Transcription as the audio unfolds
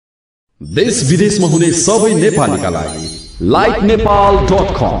देश विदेशमा हुने सबै नेपालीका लागि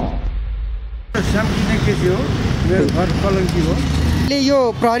LightNepal.com। यो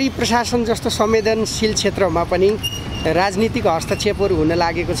प्रहरी प्रशासन जस्तो संवेदनशील क्षेत्रमा पनि राजनीतिक हस्तक्षेपहरू हुन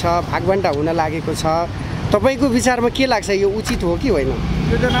लागेको छ, भागभण्डा हुन लागेको छ। तपाईको विचारमा के लाग्छ, यो उचित हो कि होइन?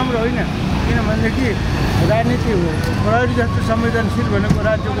 यो त राम्रो होइन, किनभनेदेखि राजनीति हो। प्रहरी जस्तो संवेदनशील भनेको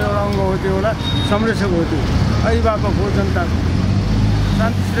राज्यको एउटा अङ्ग हो, त्यो एउटा संरक्षक हो, त्यो अभिभावक हो, जनताको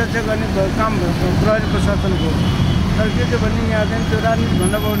शान्ति सुरक्षा गर्ने काम प्रहरी प्रशासनको हो। तर के चाहिँ भने यहाँ चाहिँ त्यो राजनीति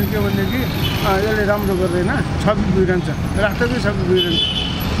भन्दा पाउने के भनेदेखि यसले राम्रो गर्दैन, छवि बिग्रन्छ, राष्ट्रकै छवि बिग्रन्छ।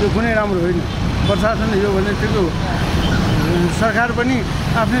 त्यो कुनै राम्रो होइन। प्रशासन यो भने ठिक हो, सरकार पनि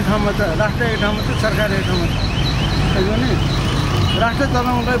आफ्नै ठाउँमा छ, राष्ट्र एक ठाउँमा छ, सरकार एक ठाउँमा छ। किनभने राष्ट्र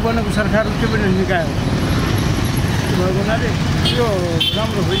चलाउनलाई बनेको सरकार त्यो पनि निकाय हो। त्यो भएको हुनाले यो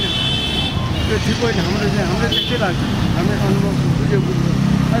राम्रो होइन, त्यो ठिक होइन। हाम्रो त्यस्तै लाग्छ, हामीले अनुभव बुझ्यो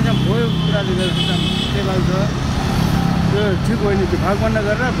अझ भयो कुराले गर्दा के लाग्छ, त्यो ठिक होइन। त्यो भागभण्डा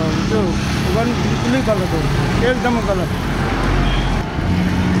गरेर त्यो गर्नु बिल्कुलै गलत हो, एकदमै गलत।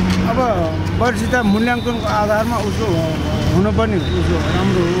 अब वरिष्ठता मूल्याङ्कनको आधारमा उसको हुनुपर्ने उसको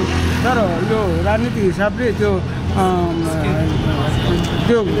राम्रो हो। तर यो राजनीतिक हिसाबले त्यो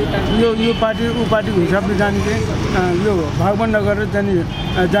यो पार्टी ऊ पार्टीको हिसाबले जाने चाहिँ यो भागभण्डा गरेर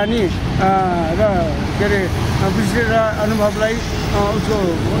जाने र के अरे विशेष अनुभवलाई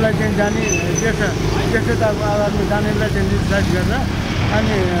उसलाई चाहिँ जाने ज्येष्ठताको आधारमा जानेलाई चाहिँ निर्धारित गरेर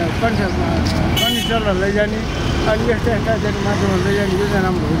अनि कनिष्ठलाई लैजाने अनि यस्ता जाने माध्यममा लैजाने यो चाहिँ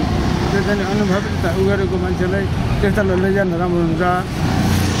राम्रो होइन। त्यो चाहिँ अनुभवित उ गरेको मान्छेलाई त्यस्तालाई लैजानु राम्रो हुन्छ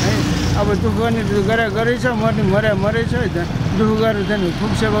है। अब दुःख गर्ने गरेछ, मरेछ, दुःख गरेर चाहिँ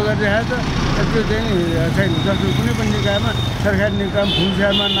खुब सेवा गरिरहेको छ। त्यो चाहिँ छैन। जस्तो कुनै पनि निकायमा, सरकारी निकाय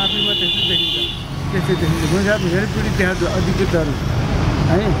भूमिसेवामा नापीमा त्यस्तो देखिन्छ, भूमिसेवामा धेरै पीडित देखाएको अधिकृतहरू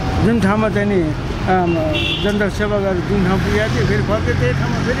है। जुन ठाउँमा चाहिँ नि जनता सेवा गरेर जुन ठाउँ पुगेको थियो, फेरि फर्के त्यही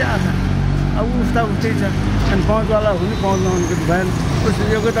ठाउँमा फेरि आशा। अब उस्तै छ। अनि पहुँचवाला हुने पहुँच नहुनुको भएन। उसको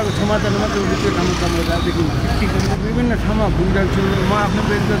योग्यताको क्षमताले मात्रै उसले त्यो ठाउँमा कमाइरहेको देखिन्छ। विभिन्न ठाउँमा घुमिरहेको छु म। आफ्नो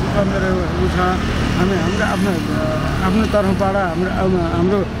व्यक्तिगत मेरो उ छ, हाम्रो आफ्नो तर्फबाट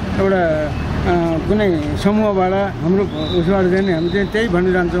हाम्रो एउटा कुनै समूहबाट हाम्रो उसबाट चाहिँ हामी चाहिँ त्यही भन्न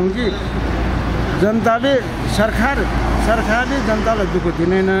जान्छौँ कि जनताले सरकारले जनतालाई दुःख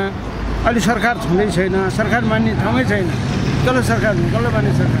दिँदैन। अहिले सरकार छँदै छैन, सरकार मान्ने ठाउँमै छैन। कसले सरकार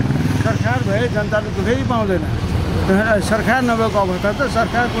मान्ने सरकार भए जनताले दुःखै पाउँदैन। सरकार नभएको अवस्था त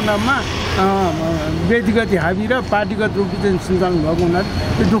सरकारको नाममा व्यक्तिगत हाबी र पार्टीगत रूपले चाहिँ सञ्चालन भएको हुनाले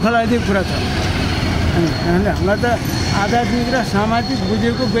त्यो दुःखलाग्दो कुरा छ। अनि हामीलाई त आध्यात्मिक र सामाजिक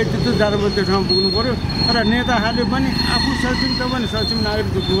बुझेको व्यक्तित्व जानु त्यो ठाउँमा पुग्नु पऱ्यो। र नेताहरूले पनि आफू सक्षम छ भने सक्षम नागरिक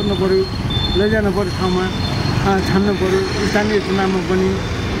पुग्नु पऱ्यो, लैजानु पऱ्यो ठाउँमा, छान्नु पऱ्यो। स्थानीय चुनावमा पनि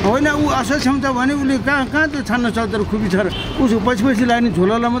होइन, ऊ असक्षम छ भने उसले कहाँ त्यो छान्न सक्छ र खुबी छ र उसको पछि लाग्ने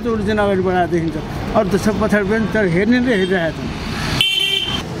झोलालाई मात्रै उसले चाहिँ अगाडि बढाएर देखिन्छ। अरू त सब पछाडि पनि तर हेर्नेले हेरिरहेको छ।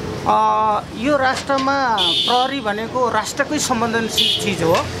 यो राष्ट्रमा प्रहरी भनेको राष्ट्रकै संवेदनशील चिज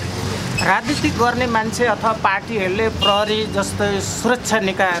हो। राजनीतिक गर्ने मान्छे अथवा पार्टीहरूले प्रहरी जस्तै सुरक्षा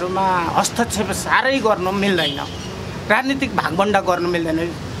निकायहरूमा हस्तक्षेप साह्रै गर्नु मिल्दैन। राजनीतिक भागभण्डा गर्नु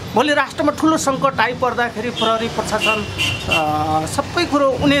मिल्दैन। भोलि राष्ट्रमा ठुलो सङ्कट आइपर्दाखेरि प्रहरी प्रशासन सबै कुरो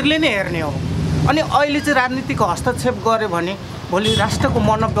उनीहरूले नै हेर्ने हो। अनि अहिले चाहिँ राजनीतिक हस्तक्षेप गऱ्यो भने भोलि राष्ट्रको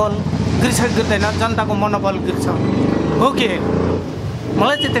मनोबल गिर्दैन, जनताको मनोबल गिर्छ हो कि?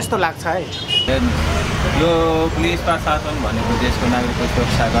 मलाई चाहिँ त्यस्तो लाग्छ है। यो पुलिस प्रशासन भनेको देशको नागरिकको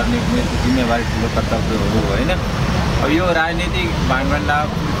सुरक्षा गर्ने जिम्मेवारी ठुलो कर्तव्य हो होइन। अब यो राजनीतिक भागभण्डा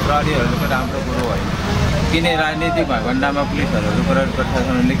प्रहरीहरूको राम्रो कुरो होइन। किन राजनीतिक भागभण्डामा पुलिसहरू प्रहरी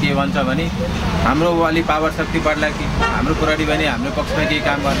प्रशासनले के भन्छ भने हाम्रो अलि पावर शक्ति बढ्ला कि हाम्रो प्रहरी भने हाम्रो पक्षमा केही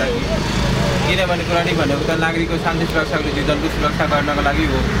काम गर्ला कि? किनभने प्रहरी भनेको त नागरिकको शान्ति सुरक्षाको जीवनको सुरक्षा गर्नको लागि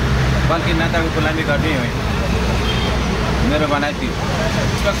हो, बल्कि नेताको गुलामी गर्ने होइन। मेरो भनाइ थियो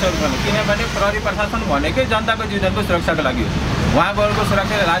सुरक्षा, किनभने प्रहरी प्रशासन भनेकै जनताको जीवनको सुरक्षाको लागि हो। उहाँहरूको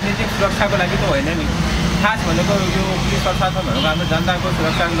सुरक्षा राजनीतिक सुरक्षाको लागि त होइन नि। खास भनेको यो पुलिस प्रशासन भनेको हाम्रो जनताको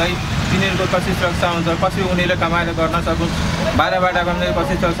सुरक्षाको लागि तिनीहरूको कसरी सुरक्षा हुन्छ, कसरी उनीहरूले कमाएर गर्न सकुन्, बाहिरबाट कमाएर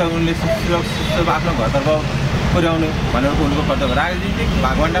कसरी सुरक्षा उनले सुरक्षित आफ्नो घरतर्फ पुर्याउनु भनेको उनको कर्तव्य। राजनीतिक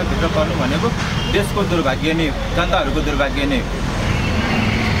भागभण्डाभित्र पर्नु भनेको देशको दुर्भाग्य नै हो, जनताहरूको दुर्भाग्य नै हो।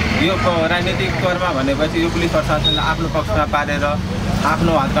 यो राजनीतिक तौरमा भनेपछि यो पुलिस प्रशासनले आफ्नो पक्षमा पारेर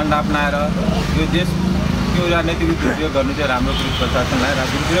आफ्नो हातखण्ड अप्नाएर यो देश त्यो राजनीतिक दुरुपयोग गर्नु चाहिँ राम्रो पुलिस प्रशासनलाई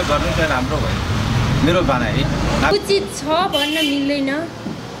दुरुपयोग गर्नु चाहिँ राम्रो भयो मेरो भनाइ। उचित छ भन्न मिल्दैन,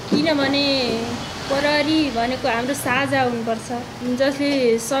 किनभने प्रहरी भनेको हाम्रो साझा हुनुपर्छ, जसले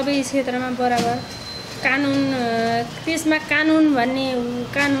सबै क्षेत्रमा बराबर कानुन त्यसमा कानुन भन्ने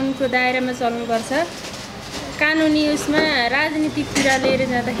कानुनको दायरामा चल्नुपर्छ। कानुनी उसमा राजनीतिक कुरा लिएर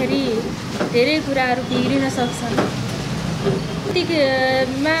जाँदाखेरि धेरै कुराहरू बिग्रिन सक्छन्।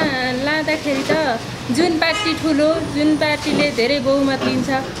 मा लाँदाखेरि त जुन पार्टी ठुलो, जुन पार्टीले धेरै बहुमत लिन्छ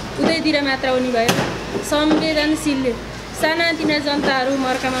उतैतिर मात्र हुने भयो। संवेदनशील सानातिना जनताहरू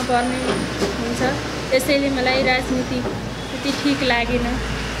मर्कामा पर्ने हुन्छ। यसैले मलाई राजनीति त्यति ठिक लागेन।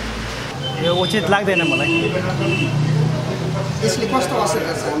 यो उचित लाग्दैन मलाई। यसले कस्तो असर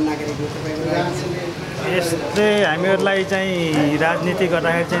गर्छ आम नागरिकको तपाईँको? यसले हामीहरूलाई चाहिँ राजनीति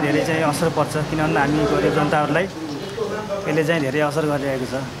गर्दाखेरि चाहिँ धेरै चाहिँ असर पर्छ, किनभने हामी गरिब जनताहरूलाई यसले चाहिँ धेरै असर गरिरहेको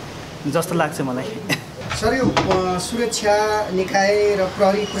छ जस्तो लाग्छ मलाई। सर, यो सुरक्षा निकाय र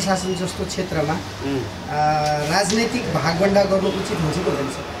प्रहरी प्रशासन जस्तो क्षेत्रमा राजनैतिक भागभण्डा गर्नु उचित हुन्छ कि हुँदैन?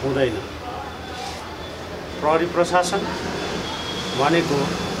 हुँदैन। प्रहरी प्रशासन भनेको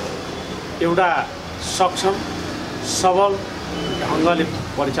एउटा सक्षम सबल ढङ्गले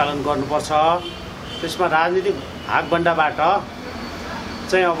परिचालन गर्नुपर्छ। त्यसमा राजनीतिक भागभण्डाबाट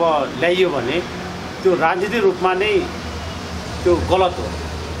चाहिँ अब ल्याइयो भने त्यो राजनीतिक रूपमा नै त्यो गलत हो।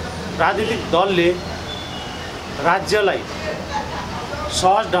 राजनीतिक दलले राज्यलाई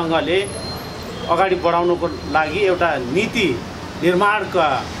सहज ढङ्गले अगाडि बढाउनुको लागि एउटा नीति निर्माणका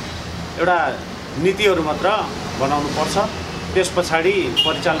एउटा नीतिहरू मात्र बनाउनुपर्छ। त्यस पछाडि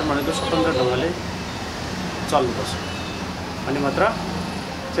परिचालन भनेको स्वतन्त्र ढङ्गले चल्नुपर्छ। अनि मात्र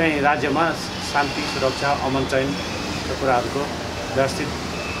चाहिँ राज्यमा शान्ति, सुरक्षा, अमन चयनका कुराहरूको व्यवस्थित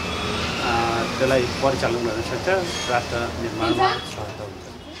त्यसलाई परिचालन गर्न सक्छ। राष्ट्र निर्माणमा सहायता हुन्छ।